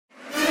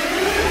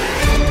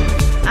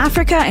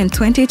Africa in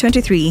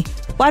 2023.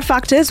 What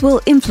factors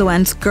will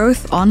influence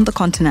growth on the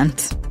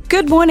continent?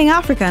 Good morning,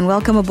 Africa, and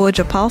welcome aboard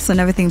your pulse on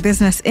everything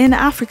business in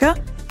Africa.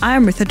 I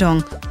am Ritha Dong.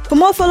 For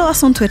more, follow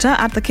us on Twitter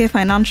at The K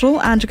Financial,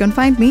 and you can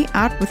find me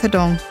at Ritha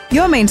Dong.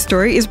 Your main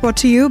story is brought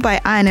to you by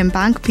I&M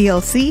Bank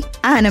PLC,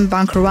 I&M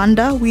Bank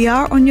Rwanda. We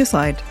are on your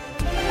side.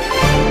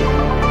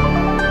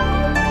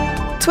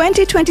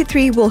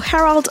 2023 will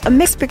herald a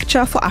mixed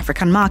picture for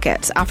African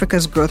markets.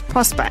 Africa's growth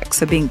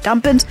prospects are being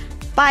dampened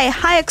by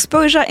high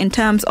exposure in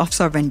terms of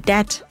sovereign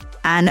debt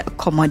and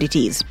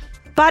commodities.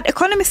 But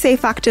economists say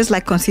factors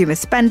like consumer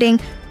spending,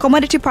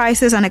 commodity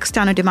prices, and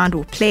external demand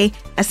will play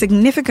a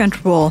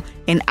significant role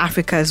in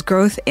Africa's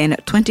growth in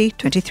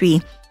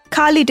 2023.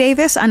 Carly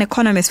Davis, an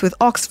economist with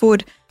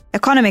Oxford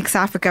Economics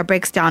Africa,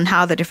 breaks down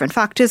how the different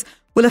factors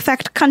will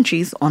affect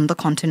countries on the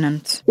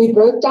continent. We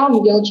broke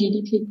down real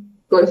GDP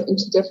growth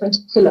into different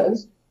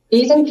pillars.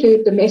 These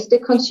include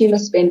domestic consumer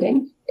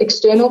spending,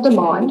 external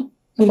demand,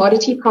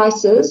 commodity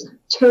prices,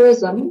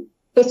 tourism,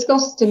 fiscal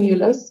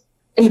stimulus,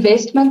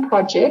 investment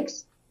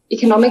projects,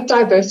 economic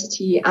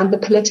diversity, and the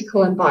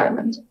political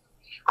environment.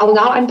 I will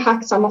now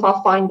unpack some of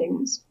our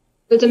findings.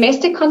 The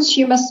domestic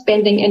consumer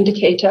spending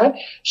indicator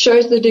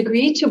shows the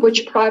degree to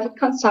which private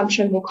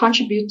consumption will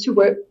contribute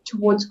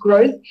towards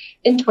growth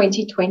in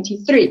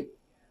 2023.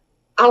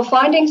 Our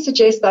findings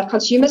suggest that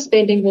consumer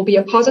spending will be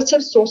a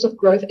positive source of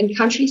growth in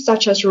countries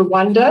such as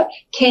Rwanda,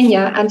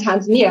 Kenya, and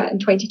Tanzania in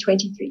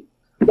 2023,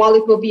 while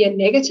it will be a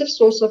negative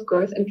source of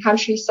growth in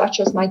countries such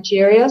as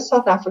Nigeria,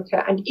 South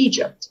Africa, and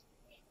Egypt.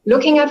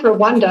 Looking at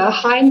Rwanda,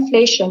 high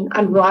inflation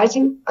and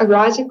a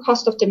rising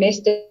cost of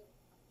domestic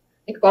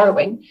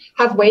borrowing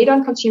have weighed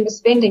on consumer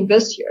spending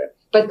this year,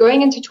 but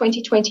going into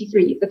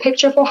 2023, the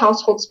picture for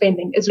household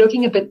spending is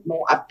looking a bit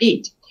more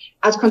upbeat,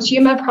 as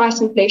consumer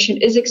price inflation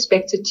is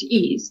expected to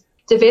ease.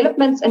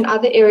 Developments in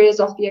other areas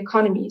of the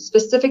economy,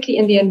 specifically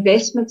in the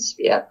investment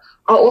sphere,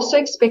 are also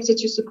expected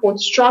to support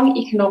strong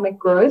economic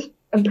growth,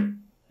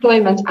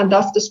 employment, and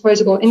thus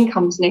disposable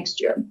incomes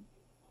next year.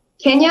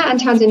 Kenya and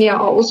Tanzania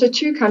are also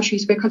two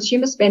countries where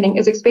consumer spending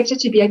is expected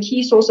to be a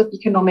key source of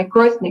economic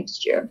growth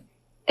next year.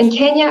 In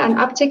Kenya, an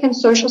uptick in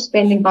social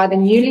spending by the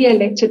newly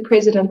elected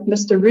president,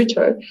 Mr.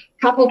 Ruto,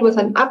 coupled with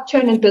an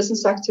upturn in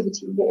business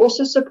activity, will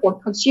also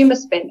support consumer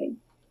spending.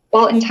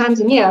 While in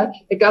Tanzania,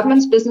 the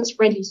government's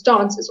business-friendly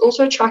stance is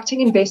also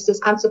attracting investors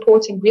and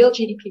supporting real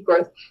GDP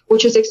growth,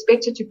 which is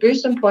expected to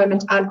boost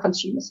employment and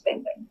consumer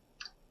spending.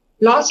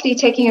 Lastly,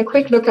 taking a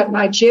quick look at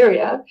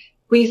Nigeria,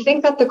 we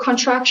think that the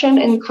contraction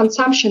in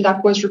consumption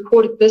that was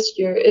recorded this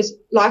year is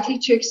likely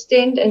to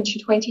extend into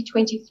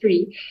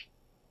 2023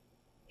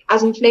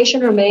 as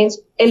inflation remains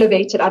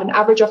elevated at an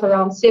average of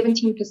around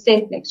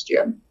 17% next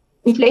year.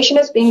 Inflation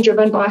is being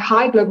driven by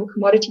high global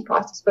commodity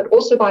prices, but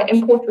also by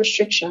import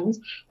restrictions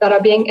that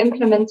are being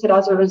implemented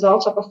as a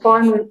result of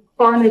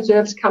foreign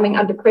reserves coming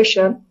under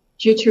pressure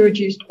due to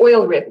reduced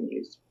oil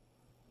revenues.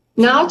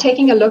 Now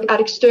taking a look at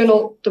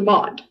external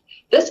demand.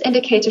 This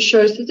indicator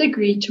shows the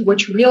degree to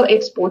which real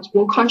exports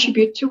will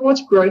contribute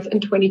towards growth in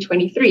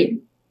 2023.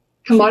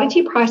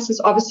 Commodity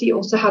prices obviously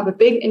also have a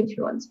big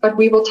influence, but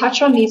we will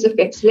touch on these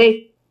effects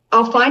later.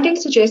 Our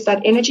findings suggest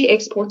that energy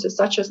exporters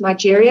such as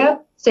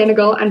Nigeria,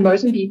 Senegal, and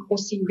Mozambique will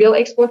see real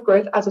export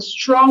growth as a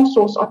strong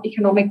source of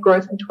economic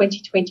growth in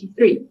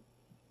 2023.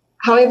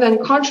 However,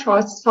 in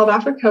contrast, South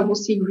Africa will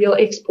see real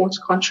exports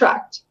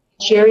contract.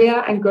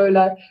 Nigeria,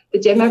 Angola, the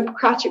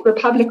Democratic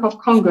Republic of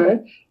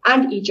Congo,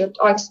 and Egypt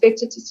are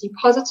expected to see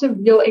positive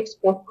real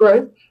export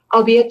growth,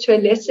 albeit to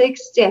a lesser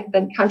extent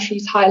than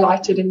countries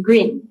highlighted in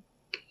green.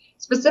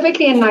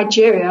 Specifically in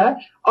Nigeria,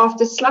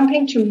 after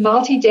slumping to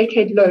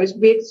multi-decade lows,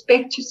 we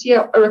expect to see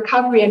a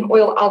recovery in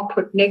oil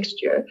output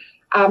next year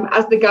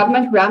as the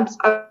government ramps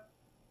up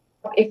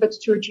efforts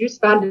to reduce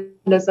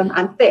vandalism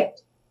and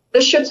theft.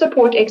 This should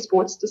support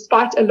exports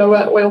despite a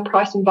lower oil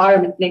price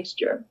environment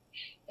next year.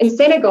 In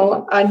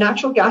Senegal, the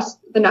natural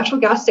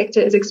gas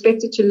sector is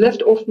expected to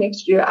lift off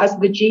next year as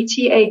the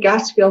GTA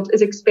gas field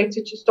is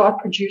expected to start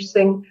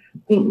producing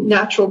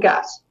natural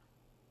gas.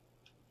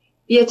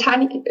 The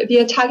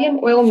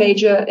Italian oil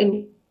major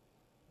in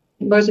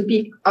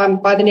Mozambique,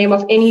 by the name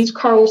of Eni's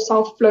Coral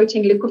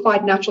Self-Floating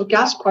Liquefied Natural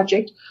Gas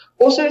Project,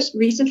 also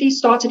recently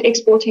started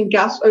exporting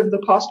gas over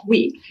the past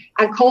week,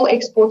 and coal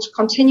exports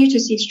continue to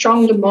see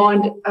strong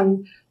demand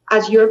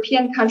as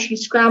European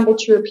countries scramble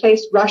to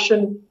replace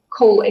Russian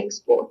coal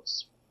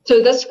exports.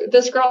 So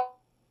this graph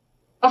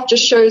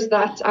just shows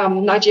that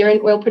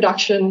Nigerian oil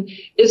production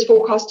is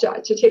forecast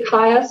to tick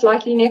higher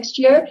slightly next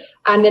year.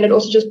 And then it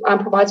also just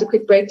provides a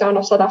quick breakdown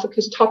of South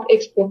Africa's top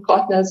export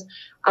partners.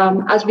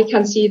 As we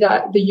can see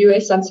that the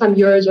US and some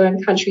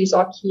Eurozone countries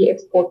are key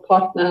export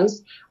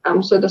partners.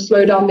 So the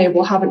slowdown there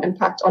will have an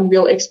impact on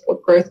real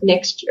export growth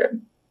next year.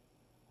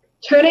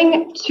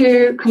 Turning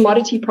to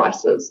commodity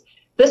prices.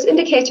 This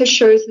indicator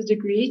shows the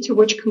degree to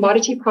which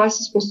commodity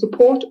prices will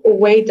support or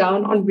weigh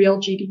down on real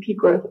GDP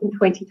growth in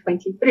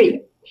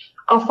 2023.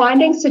 Our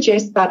findings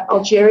suggest that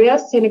Algeria,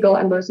 Senegal,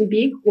 and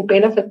Mozambique will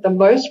benefit the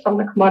most from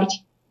the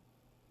commodity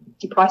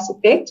price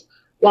effect,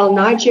 while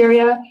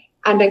Nigeria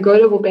and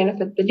Angola will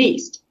benefit the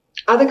least.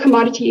 Other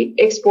commodity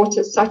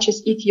exporters such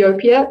as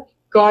Ethiopia,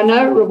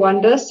 Ghana,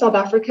 Rwanda, South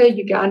Africa,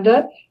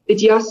 Uganda, the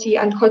DRC,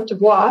 and Cote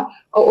d'Ivoire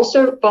are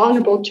also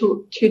vulnerable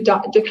to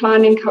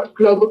declining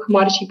global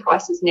commodity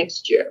prices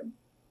next year.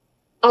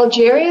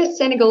 Algeria,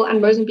 Senegal, and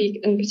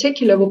Mozambique in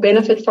particular will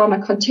benefit from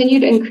a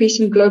continued increase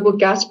in global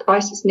gas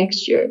prices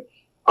next year.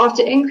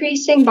 After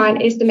increasing by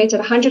an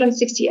estimated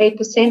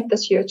 168%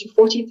 this year to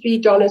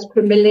 $43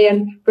 per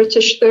million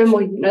British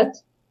thermal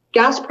units,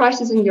 gas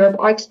prices in Europe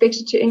are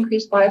expected to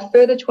increase by a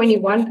further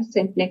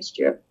 21% next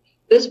year.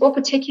 This will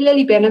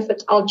particularly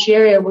benefit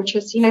Algeria, which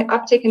has seen an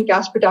uptick in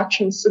gas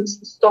production since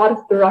the start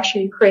of the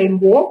Russia-Ukraine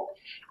war,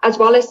 as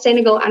well as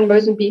Senegal and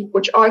Mozambique,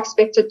 which are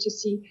expected to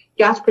see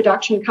gas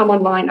production come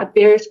online at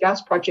various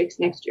gas projects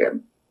next year.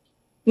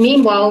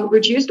 Meanwhile,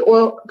 reduced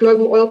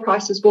global oil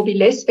prices will be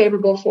less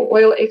favorable for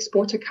oil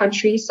exporter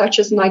countries such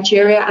as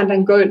Nigeria and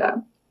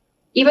Angola.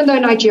 Even though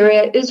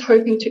Nigeria is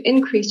hoping to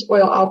increase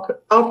oil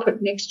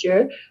output next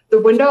year,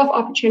 the window of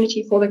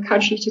opportunity for the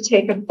country to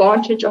take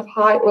advantage of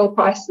high oil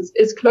prices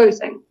is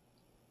closing.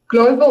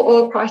 Global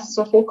oil prices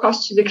are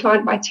forecast to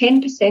decline by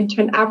 10%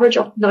 to an average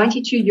of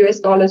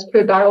 $92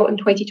 per barrel in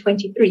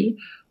 2023,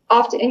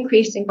 after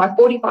increasing by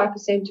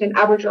 45% to an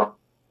average of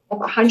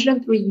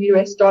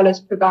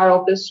 $103 per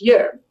barrel this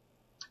year.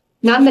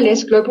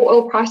 Nonetheless, global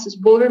oil prices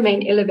will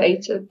remain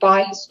elevated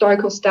by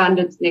historical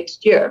standards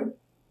next year.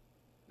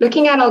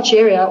 Looking at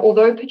Algeria,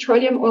 although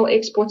petroleum oil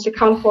exports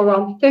account for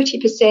around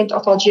 30%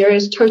 of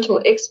Algeria's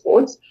total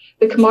exports,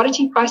 the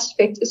commodity price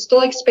effect is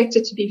still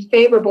expected to be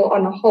favorable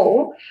on a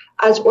whole,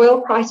 as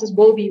oil prices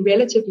will be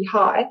relatively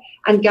high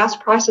and gas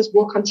prices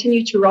will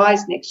continue to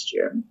rise next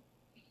year.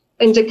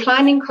 And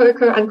declining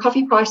cocoa and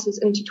coffee prices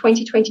into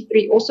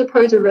 2023 also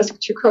pose a risk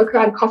to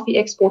cocoa and coffee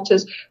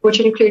exporters, which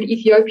include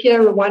Ethiopia,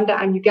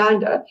 Rwanda, and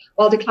Uganda,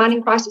 while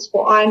declining prices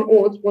for iron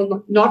ores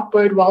will not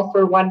bode well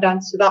for Rwanda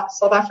and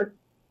South Africa.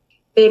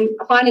 Then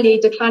finally,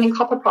 declining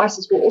copper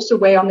prices will also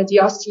weigh on the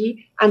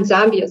DRC and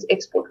Zambia's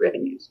export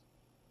revenues.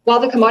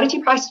 While the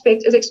commodity price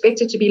effect is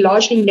expected to be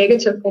largely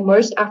negative for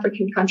most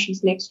African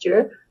countries next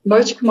year,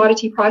 most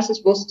commodity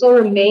prices will still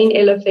remain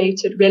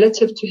elevated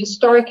relative to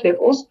historic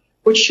levels,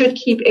 which should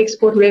keep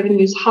export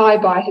revenues high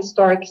by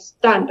historic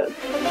standards.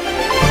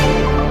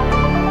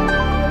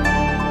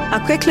 A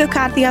quick look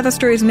at the other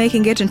stories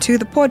making it into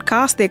the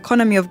podcast. The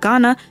economy of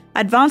Ghana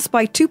advanced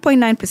by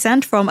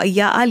 2.9% from a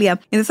year earlier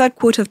in the third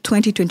quarter of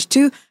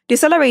 2022,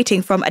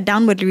 decelerating from a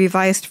downwardly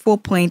revised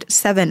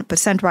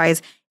 4.7%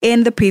 rise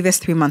in the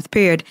previous 3-month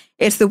period.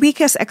 It's the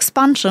weakest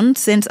expansion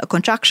since a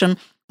contraction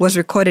was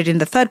recorded in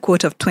the third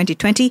quarter of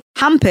 2020,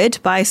 hampered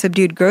by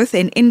subdued growth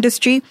in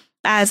industry,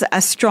 as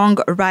a strong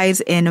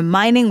rise in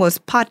mining was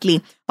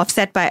partly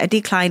offset by a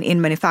decline in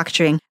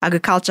manufacturing.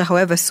 Agriculture,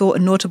 however, saw a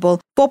notable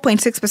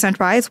 4.6%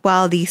 rise,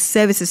 while the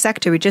services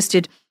sector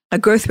registered a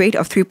growth rate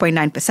of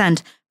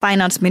 3.9%.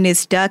 Finance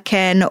Minister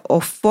Ken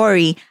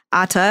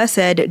Ofori-Atta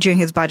said during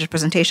his budget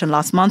presentation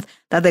last month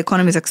that the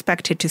economy is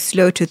expected to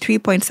slow to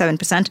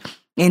 3.7%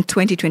 in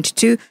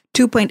 2022,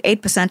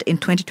 2.8% in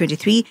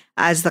 2023,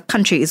 as the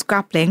country is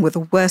grappling with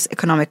the worst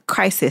economic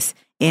crisis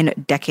in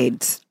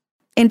decades.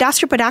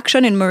 Industrial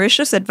production in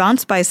Mauritius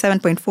advanced by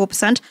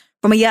 7.4%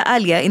 from a year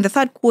earlier in the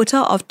third quarter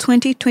of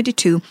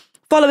 2022,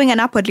 following an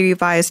upwardly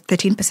revised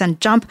 13%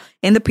 jump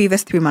in the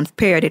previous 3-month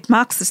period. It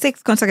marks the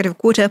 6th consecutive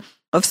quarter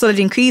of solid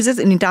increases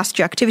in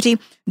industrial activity,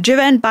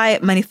 driven by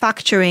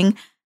manufacturing,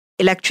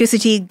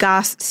 electricity,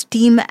 gas,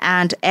 steam,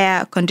 and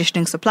air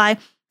conditioning supply,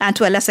 and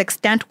to a lesser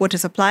extent, water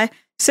supply,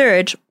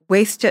 sewage,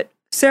 waste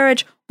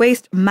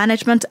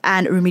management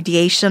and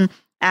remediation,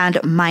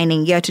 and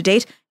mining. Year to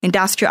date,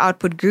 industrial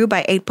output grew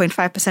by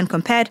 8.5%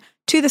 compared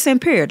to the same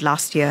period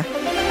last year.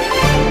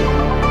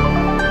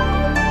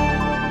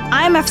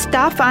 IMF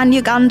staff and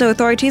Uganda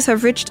authorities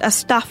have reached a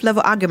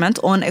staff-level agreement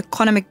on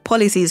economic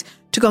policies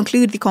to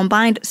conclude the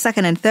combined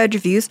second and third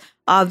reviews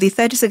of the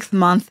 36th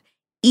month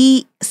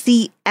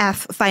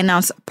ECF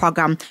finance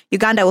program.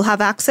 Uganda will have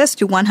access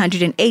to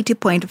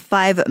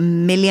 180.5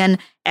 million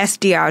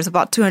SDRs,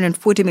 about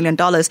 $240 million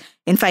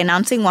in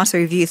financing once the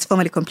review is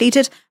formally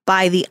completed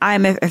by the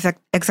IMF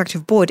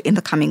Executive Board in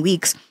the coming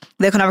weeks.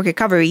 The economic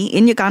recovery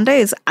in Uganda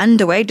is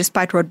underway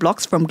despite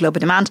roadblocks from global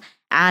demand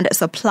and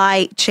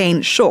supply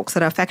chain shocks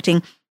that are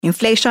affecting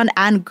inflation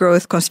and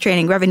growth,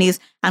 constraining revenues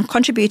and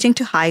contributing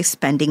to high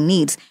spending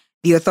needs.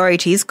 The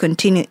authorities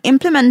continue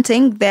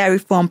implementing their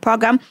reform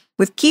program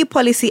with key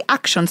policy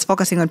actions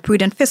focusing on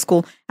prudent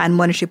fiscal and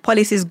monetary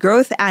policies,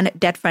 growth and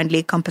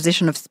debt-friendly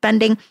composition of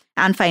spending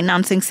and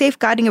financing,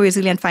 safeguarding a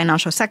resilient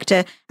financial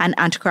sector and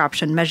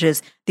anti-corruption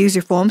measures. These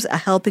reforms are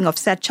helping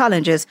offset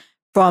challenges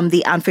from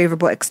the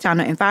unfavorable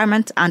external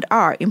environment and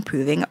are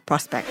improving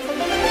prospects.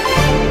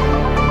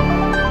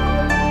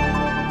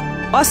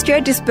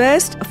 Austria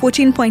disbursed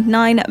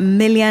 14.9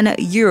 million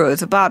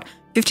euros, about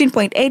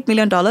 $15.8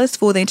 million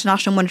for the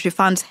International Monetary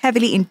Fund's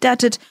heavily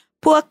indebted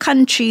Poor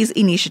Countries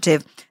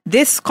Initiative.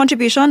 This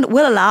contribution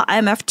will allow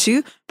IMF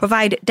to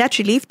provide debt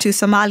relief to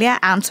Somalia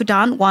and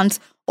Sudan once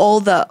all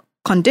the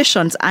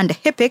conditions under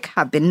HIPC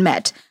have been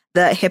met.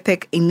 The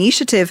HIPC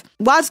initiative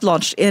was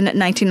launched in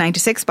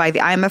 1996 by the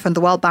IMF and the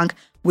World Bank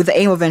with the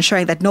aim of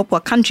ensuring that no poor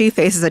country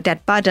faces a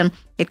debt burden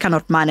it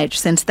cannot manage.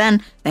 Since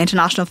then, the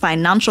international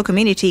financial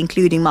community,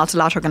 including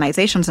multilateral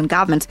organizations and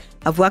governments,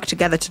 have worked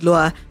together to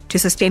lower to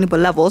sustainable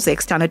levels the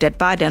external debt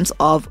burdens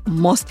of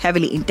most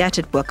heavily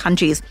indebted poor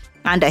countries.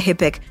 Under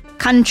HIPC,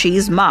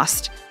 countries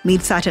must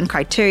meet certain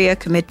criteria,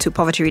 commit to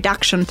poverty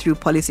reduction through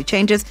policy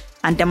changes,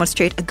 and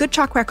demonstrate a good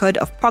track record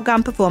of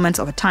program performance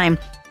over time.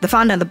 The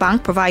fund and the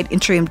bank provide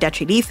interim debt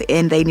relief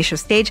in the initial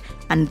stage,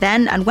 and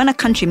when a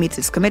country meets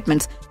its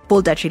commitments,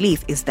 full debt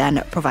relief is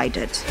then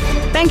provided.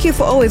 Thank you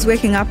for always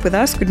waking up with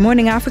us. Good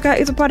Morning Africa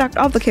is a product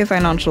of the K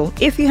Financial.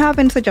 If you have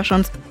any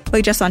suggestions or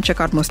you just want to check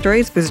out more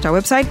stories, visit our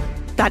website.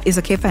 That is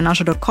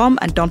thekfinancial.com,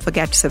 and don't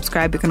forget to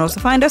subscribe. You can also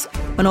find us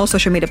on all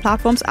social media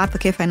platforms at the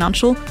K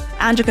Financial,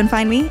 and you can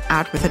find me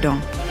at With a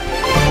Dong.